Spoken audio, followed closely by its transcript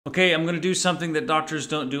Okay, I'm going to do something that doctors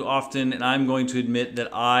don't do often, and I'm going to admit that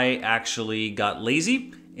I actually got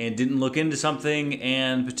lazy and didn't look into something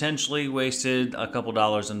and potentially wasted a couple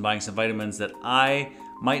dollars on buying some vitamins that I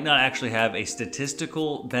might not actually have a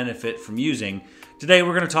statistical benefit from using. Today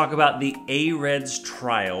we're going to talk about the AREDS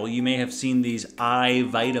trial. You may have seen these eye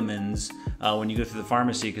vitamins when you go through the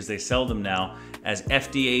pharmacy because they sell them now as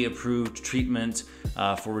FDA approved treatment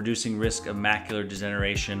for reducing risk of macular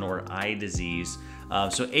degeneration or eye disease.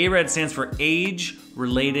 So ARED stands for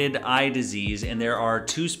age-related eye disease, and there are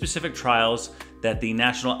two specific trials that the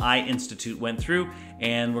National Eye Institute went through,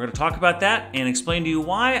 and we're going to talk about that and explain to you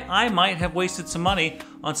why I might have wasted some money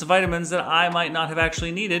on some vitamins that I might not have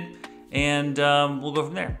actually needed, and we'll go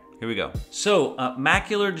from there. Here we go. So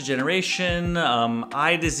macular degeneration,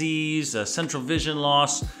 eye disease, central vision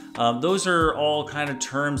loss, those are all kind of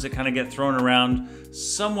terms that kind of get thrown around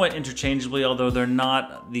somewhat interchangeably, although they're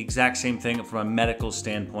not the exact same thing from a medical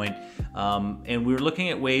standpoint. And we were looking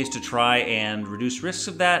at ways to try and reduce risks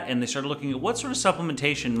of that, and they started looking at what sort of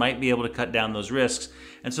supplementation might be able to cut down those risks.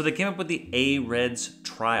 And so they came up with the AREDS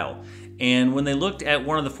trial. And when they looked at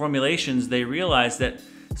one of the formulations, they realized that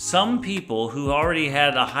some people who already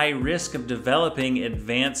had a high risk of developing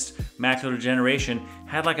advanced macular degeneration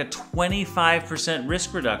had like a 25%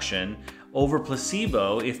 risk reduction over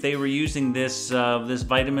placebo if they were using this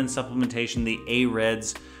vitamin supplementation, the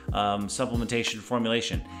AREDS supplementation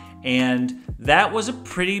formulation. And that was a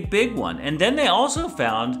pretty big one. And then they also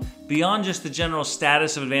found, beyond just the general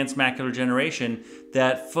status of advanced macular degeneration,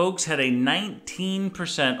 that folks had a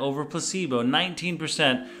 19% over placebo,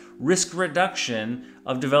 19% risk reduction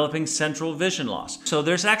of developing central vision loss. So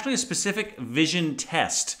there's actually a specific vision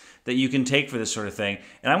test that you can take for this sort of thing.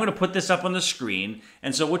 And I'm going to put this up on the screen.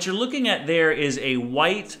 And so what you're looking at there is a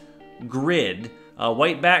white grid, a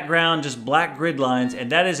white background, just black grid lines,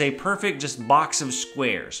 and that is a perfect just box of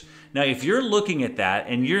squares. Now, if you're looking at that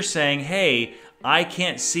and you're saying, hey, I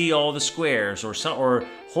can't see all the squares, or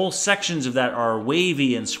whole sections of that are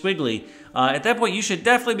wavy and squiggly, at that point you should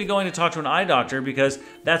definitely be going to talk to an eye doctor, because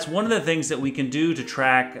that's one of the things that we can do to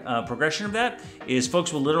track progression of that is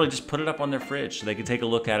folks will literally just put it up on their fridge so they can take a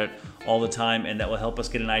look at it all the time, and that will help us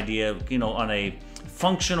get an idea, on a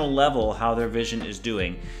functional level how their vision is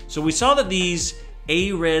doing. So we saw that these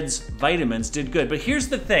AREDS vitamins did good, but here's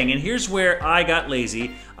the thing, and here's where I got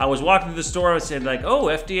lazy. I was walking through the store, I said like, oh,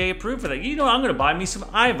 FDA approved for that. I'm gonna buy me some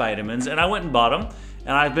eye vitamins, and I went and bought them,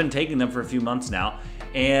 and I've been taking them for a few months now,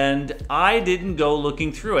 and I didn't go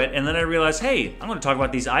looking through it, and then I realized, hey, I'm gonna talk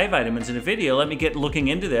about these eye vitamins in a video, let me get looking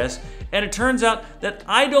into this, and it turns out that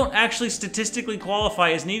I don't actually statistically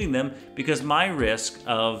qualify as needing them because my risk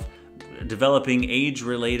of developing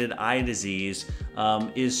age-related eye disease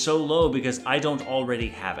is so low because I don't already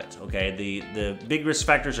have it, okay? The big risk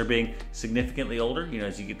factors are being significantly older,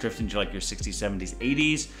 as you get drifting into like your 60s,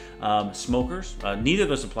 70s, 80s, smokers. Neither of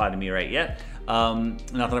those apply to me right yet. Not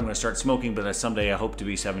that I'm gonna start smoking, but someday I hope to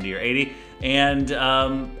be 70 or 80. And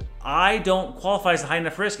I don't qualify as a high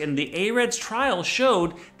enough risk, and the AREDS trial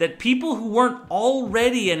showed that people who weren't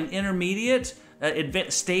already an intermediate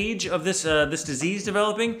advanced stage of this disease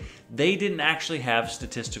developing, they didn't actually have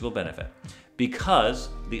statistical benefit because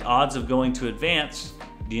the odds of going to advanced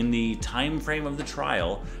in the time frame of the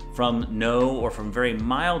trial from no or from very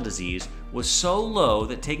mild disease was so low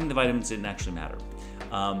that taking the vitamins didn't actually matter.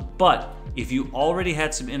 But if you already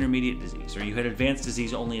had some intermediate disease or you had advanced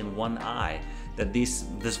disease only in one eye, that this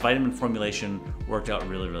vitamin formulation worked out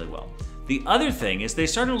really, really well. The other thing is they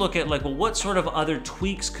started to look at like, well, what sort of other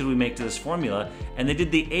tweaks could we make to this formula? And they did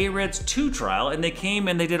the AREDS2 trial, and they came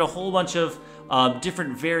and they did a whole bunch of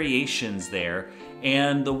different variations there.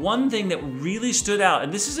 And the one thing that really stood out,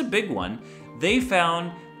 and this is a big one, they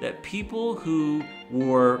found that people who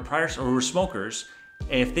were were smokers,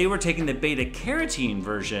 if they were taking the beta-carotene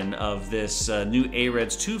version of this new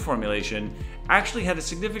AREDS2 formulation, actually had a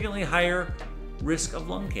significantly higher risk of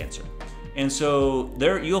lung cancer. And so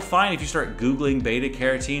there, you'll find if you start Googling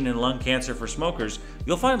beta-carotene and lung cancer for smokers,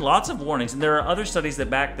 you'll find lots of warnings. And there are other studies that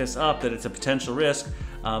back this up, that it's a potential risk.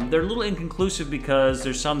 They're a little inconclusive because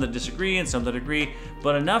there's some that disagree and some that agree,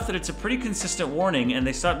 but enough that it's a pretty consistent warning, and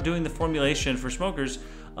they stopped doing the formulation for smokers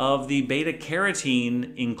of the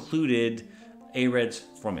beta-carotene included AREDS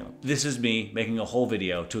formula. This is me making a whole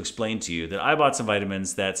video to explain to you that I bought some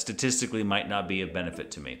vitamins that statistically might not be of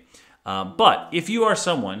benefit to me. But if you are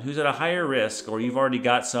someone who's at a higher risk, or you've already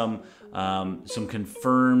got some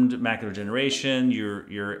confirmed macular degeneration,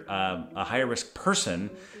 you're a higher risk person,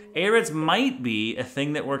 AREDS might be a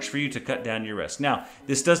thing that works for you to cut down your risk. Now,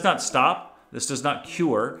 this does not stop This does not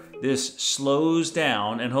cure. This slows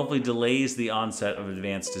down and hopefully delays the onset of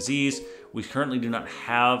advanced disease. We currently do not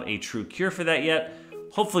have a true cure for that yet.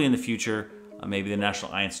 Hopefully in the future, maybe the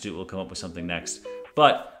National Eye Institute will come up with something next.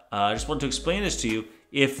 But I just wanted to explain this to you.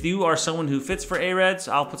 If you are someone who fits for AREDs,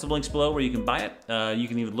 I'll put some links below where you can buy it. You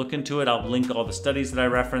can even look into it. I'll link all the studies that I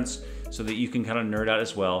referenced so that you can kind of nerd out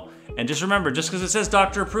as well. And just remember, just because it says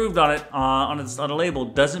doctor approved on it, on a label,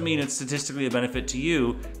 doesn't mean it's statistically a benefit to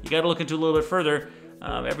you. You got to look into it a little bit further.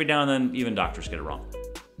 Every now and then, even doctors get it wrong.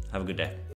 Have a good day.